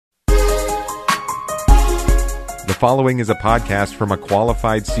following is a podcast from a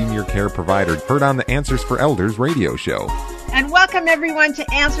qualified senior care provider heard on the Answers for Elders radio show. And welcome everyone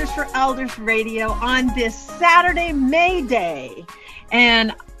to Answers for Elders Radio on this Saturday, May Day.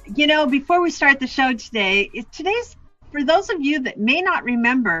 And, you know, before we start the show today's, for those of you that may not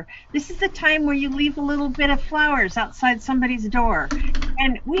remember, this is the time where you leave a little bit of flowers outside somebody's door.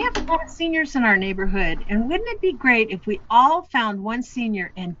 And we have a lot of seniors in our neighborhood. And wouldn't it be great if we all found one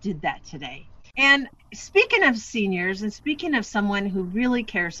senior and did that today? And speaking of seniors and speaking of someone who really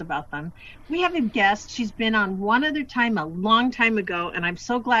cares about them, we have a guest. She's been on one other time a long time ago, and I'm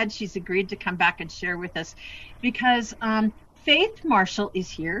so glad she's agreed to come back and share with us because Faith Marshall is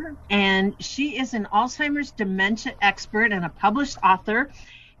here, and she is an Alzheimer's dementia expert and a published author,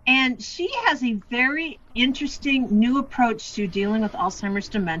 and she has a very interesting new approach to dealing with Alzheimer's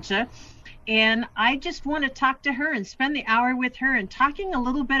dementia. And I just want to talk to her and spend the hour with her and talking a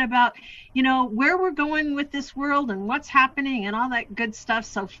little bit about, you know, where we're going with this world and what's happening and all that good stuff.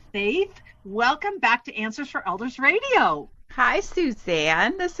 So Faith, welcome back to Answers for Elders Radio. Hi,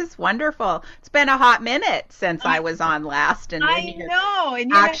 Suzanne. This is wonderful. It's been a hot minute since I was on last. And I know.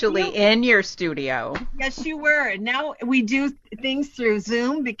 And actually in your studio. Yes, you were. And now we do things through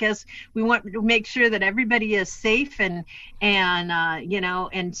Zoom because we want to make sure that everybody is safe and you know,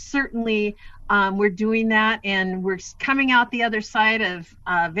 and certainly we're doing that, and we're coming out the other side of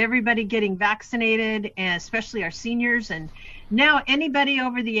everybody getting vaccinated, and especially our seniors. And now anybody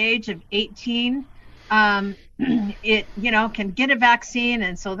over the age of 18 it, you know, can get a vaccine.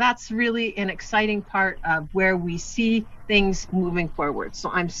 And so that's really an exciting part of where we see things moving forward. So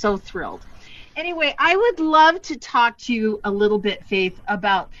I'm so thrilled. Anyway, I would love to talk to you a little bit, Faith,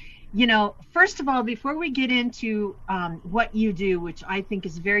 about, you know, first of all, before we get into what you do, which I think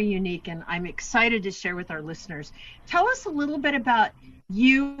is very unique and I'm excited to share with our listeners, tell us a little bit about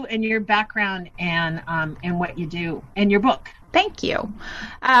you and your background and what you do and your book. Thank you.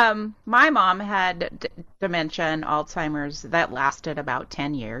 My mom had dementia and Alzheimer's that lasted about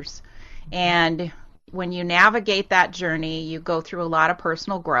 10 years. And when you navigate that journey, you go through a lot of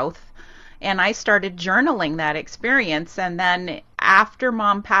personal growth. And I started journaling that experience. And then after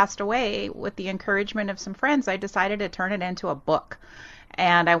Mom passed away, with the encouragement of some friends, I decided to turn it into a book.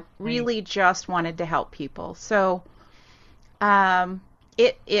 And I really just wanted to help people. So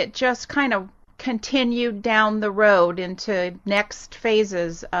it just kind of continued down the road into next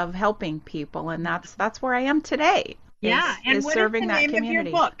phases of helping people, and that's where I am today. Yeah, and what serving is the that name community.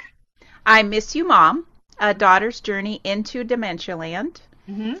 of your book? I Miss You, Mom: A Daughter's Journey into Dementia Land.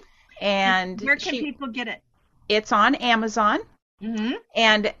 Mm-hmm. And where can people get it? It's on Amazon. Mm-hmm.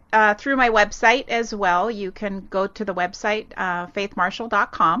 And through my website as well. You can go to the website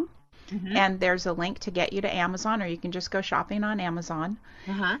faithmarshall.com. Mm-hmm. And there's a link to get you to Amazon, or you can just go shopping on Amazon.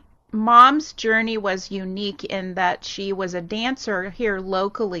 Uh-huh. Mom's journey was unique in that she was a dancer here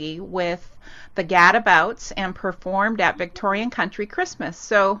locally with the Gadabouts and performed at Victorian Country Christmas.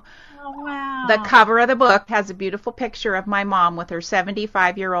 So wow. The cover of the book has a beautiful picture of my mom with her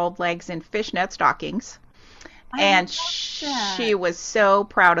 75-year-old legs in fishnet stockings. And she was so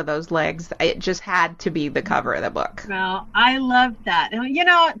proud of those legs. It just had to be the cover of the book. Well, I love that. You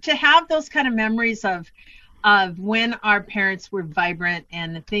know, to have those kind of memories of when our parents were vibrant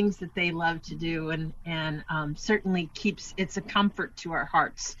and the things that they loved to do, and certainly it's a comfort to our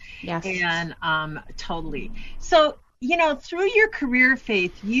hearts. Yes. And totally. So, you know, through your career,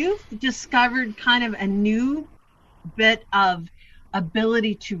 Faith, you've discovered kind of a new bit of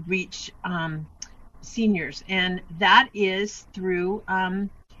ability to reach seniors, and that is through,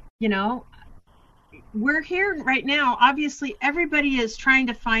 you know, we're here right now. Obviously, everybody is trying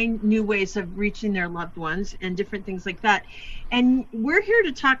to find new ways of reaching their loved ones and different things like that. And we're here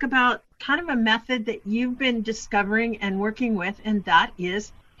to talk about kind of a method that you've been discovering and working with, and that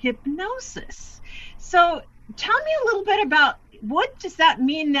is hypnosis. So tell me a little bit about what does that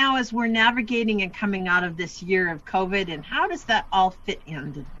mean now as we're navigating and coming out of this year of COVID, and how does that all fit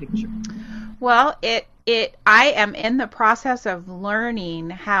into the picture? Well, I am in the process of learning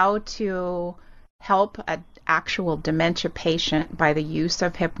how to help an actual dementia patient by the use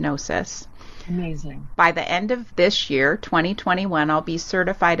of hypnosis. Amazing. By the end of this year, 2021, I'll be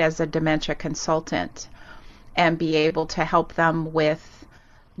certified as a dementia consultant and be able to help them with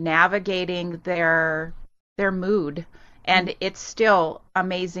navigating their mood. And it's still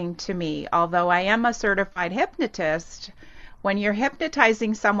amazing to me, although I am a certified hypnotist, when you're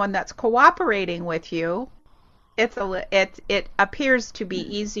hypnotizing someone that's cooperating with you, it appears to be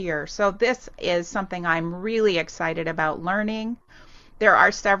easier. So this is something I'm really excited about learning. There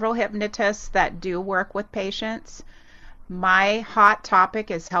are several hypnotists that do work with patients. My hot topic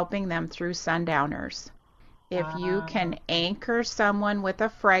is helping them through sundowners. If you can anchor someone with a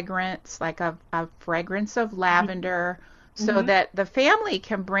fragrance, like a fragrance of lavender, so that the family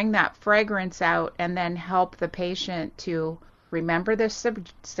can bring that fragrance out and then help the patient to remember the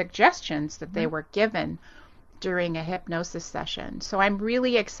suggestions that they were given during a hypnosis session. So I'm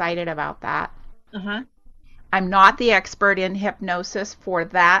really excited about that. I'm not the expert in hypnosis for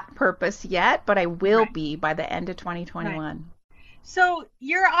that purpose yet, but I will be by the end of 2021. Right. So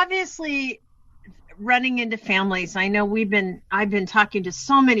you're obviously running into families. I know I've been talking to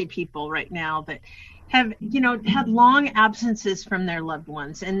so many people right now that have, had long absences from their loved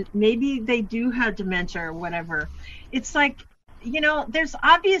ones, and maybe they do have dementia or whatever. It's like, there's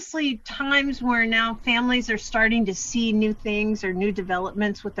obviously times where now families are starting to see new things or new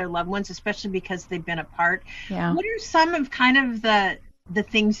developments with their loved ones, especially because they've been apart. Yeah. What are some of kind of the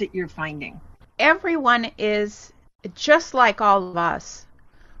things that you're finding? Everyone is just like all of us.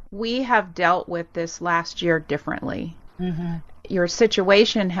 We have dealt with this last year differently. Your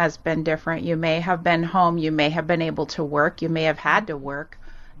situation has been different. You may have been home. You may have been able to work. You may have had to work.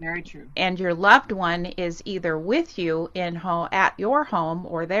 Very true. And your loved one is either with you at your home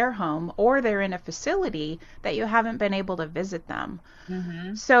or their home, or they're in a facility that you haven't been able to visit them.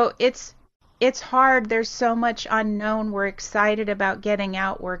 So it's hard. There's so much unknown. We're excited about getting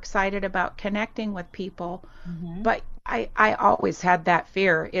out. We're excited about connecting with people. But I always had that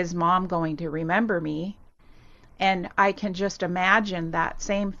fear. Is Mom going to remember me? And I can just imagine that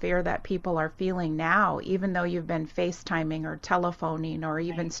same fear that people are feeling now, even though you've been FaceTiming or telephoning or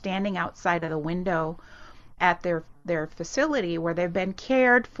even standing outside of the window at their facility where they've been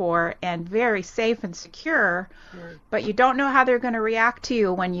cared for and very safe and secure. But you don't know how they're going to react to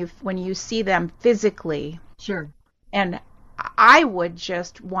you when you see them physically. Sure. And I would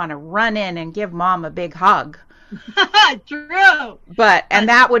just want to run in and give Mom a big hug. True. And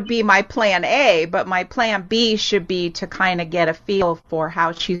that would be my plan A, but my plan B should be to kind of get a feel for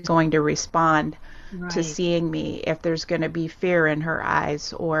how she's going to respond to seeing me, if there's going to be fear in her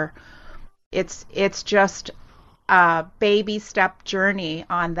eyes, or it's just a baby step journey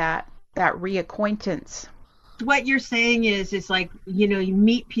on that reacquaintance. What you're saying is like, you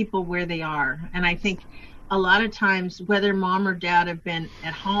meet people where they are. And I think a lot of times, whether Mom or Dad have been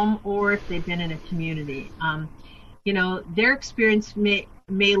at home or if they've been in a community, their experience may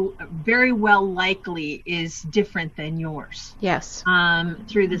very well likely is different than yours. Yes.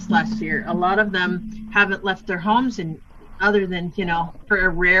 Through this last year, a lot of them haven't left their homes, and other than for a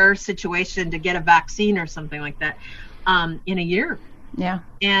rare situation to get a vaccine or something like that, in a year. Yeah.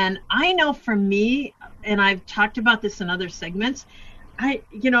 And I know for me, and I've talked about this in other segments,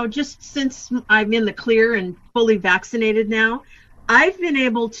 just since I'm in the clear and fully vaccinated now, I've been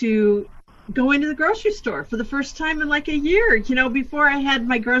able to go into the grocery store for the first time in like a year. Before I had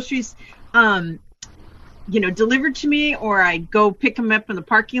my groceries, delivered to me, or I'd go pick them up in the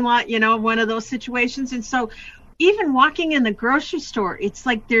parking lot, one of those situations. And so even walking in the grocery store, it's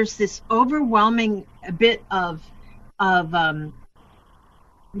like there's this overwhelming bit of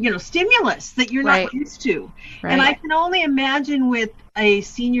stimulus that you're not used to. Right. And I can only imagine with a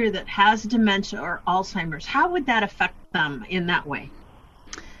senior that has dementia or Alzheimer's, how would that affect them in that way?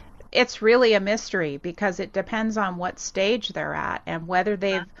 It's really a mystery, because it depends on what stage they're at and whether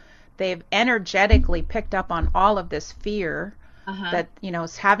they've energetically picked up on all of this fear that,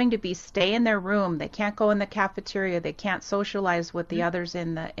 it's having to stay in their room. They can't go in the cafeteria. They can't socialize with the others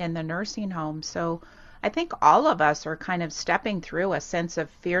in the nursing home. So I think all of us are kind of stepping through a sense of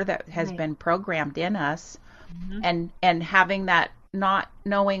fear that has been programmed in us, and having that not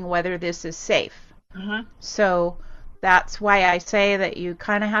knowing whether this is safe. So that's why I say that you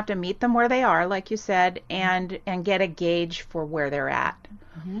kind of have to meet them where they are, like you said, and get a gauge for where they're at.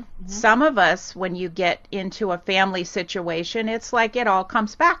 Some of us, when you get into a family situation, it's like it all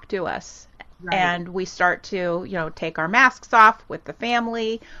comes back to us. And we start to, take our masks off with the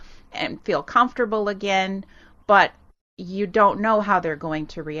family and feel comfortable again. But you don't know how they're going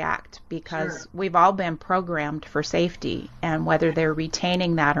to react, because we've all been programmed for safety, and whether they're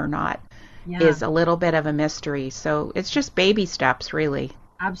retaining that or not is a little bit of a mystery. So it's just baby steps, really.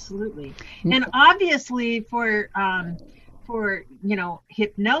 Absolutely. And obviously for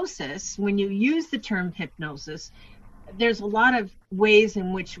hypnosis, when you use the term hypnosis, there's a lot of ways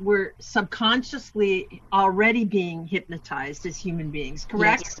in which we're subconsciously already being hypnotized as human beings,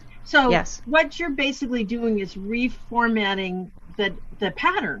 correct? Yes. So what you're basically doing is reformatting the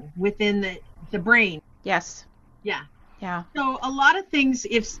pattern within the brain. Yes. Yeah. Yeah. So a lot of things,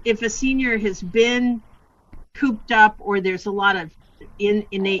 if a senior has been cooped up, or there's a lot of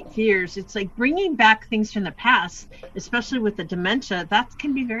innate fears, it's like bringing back things from the past, especially with the dementia, that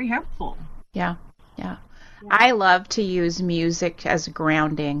can be very helpful. Yeah. Yeah. I love to use music as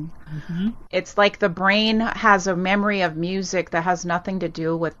grounding. It's like the brain has a memory of music that has nothing to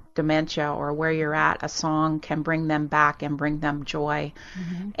do with dementia or where you're at. A song can bring them back and bring them joy.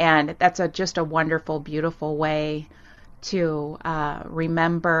 And that's just a wonderful, beautiful way to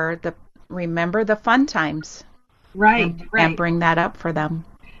remember the fun times. Right. And bring that up for them.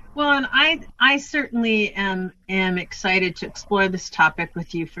 Well, and I certainly am excited to explore this topic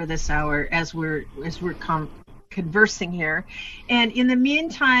with you for this hour as we're conversing here. And in the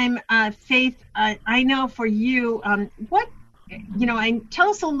meantime, Faith, I know for you, tell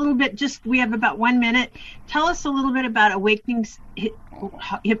us a little bit. We have about 1 minute. Tell us a little bit about Awakenings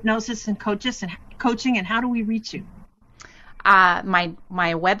Hypnosis and Coaching, and how do we reach you? My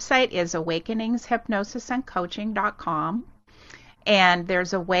website is awakeningshypnosisandcoaching.com. And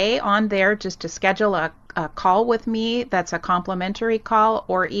there's a way on there just to schedule a call with me that's a complimentary call,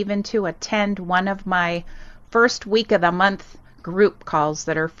 or even to attend one of my first week of the month group calls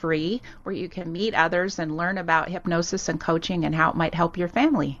that are free, where you can meet others and learn about hypnosis and coaching and how it might help your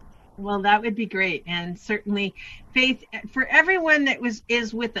family. Well, that would be great. And certainly, Faith, for everyone that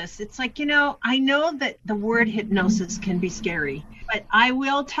is with us, it's like, I know that the word hypnosis can be scary, but I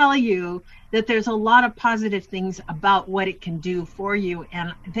will tell you that there's a lot of positive things about what it can do for you.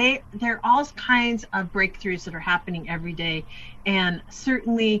 And there are all kinds of breakthroughs that are happening every day. And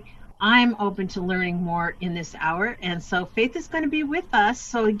certainly, I'm open to learning more in this hour. And so Faith is going to be with us.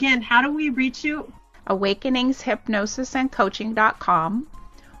 So again, how do we reach you? awakeningshypnosisandcoaching.com,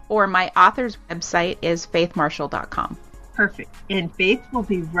 or my author's website is faithmarshall.com. Perfect. And Faith will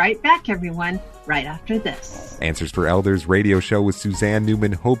be right back, everyone, right after this. Answers for Elders radio show with Suzanne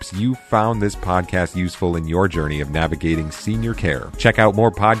Newman hopes you found this podcast useful in your journey of navigating senior care. Check out more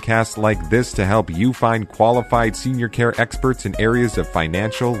podcasts like this to help you find qualified senior care experts in areas of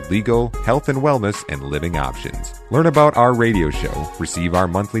financial, legal, health and wellness, and living options. Learn about our radio show, receive our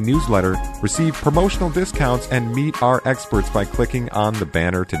monthly newsletter, receive promotional discounts, and meet our experts by clicking on the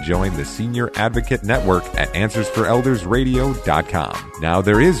banner to join the Senior Advocate Network at AnswersForEldersRadio.com. Now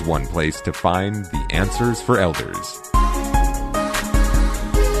there is one place to find the Answers for Elders.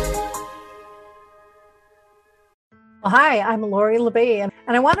 Hi, I'm Lori LeBay, and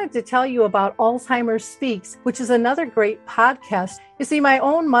I wanted to tell you about Alzheimer's Speaks, which is another great podcast. You see, my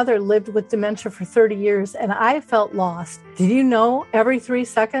own mother lived with dementia for 30 years, and I felt lost. Did you know every 3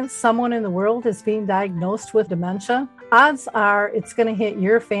 seconds someone in the world is being diagnosed with dementia? Odds are it's going to hit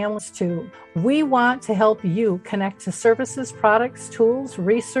your families too. We want to help you connect to services, products, tools,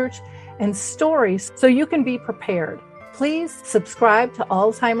 research, and stories so you can be prepared. Please subscribe to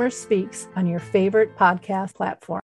Alzheimer's Speaks on your favorite podcast platform.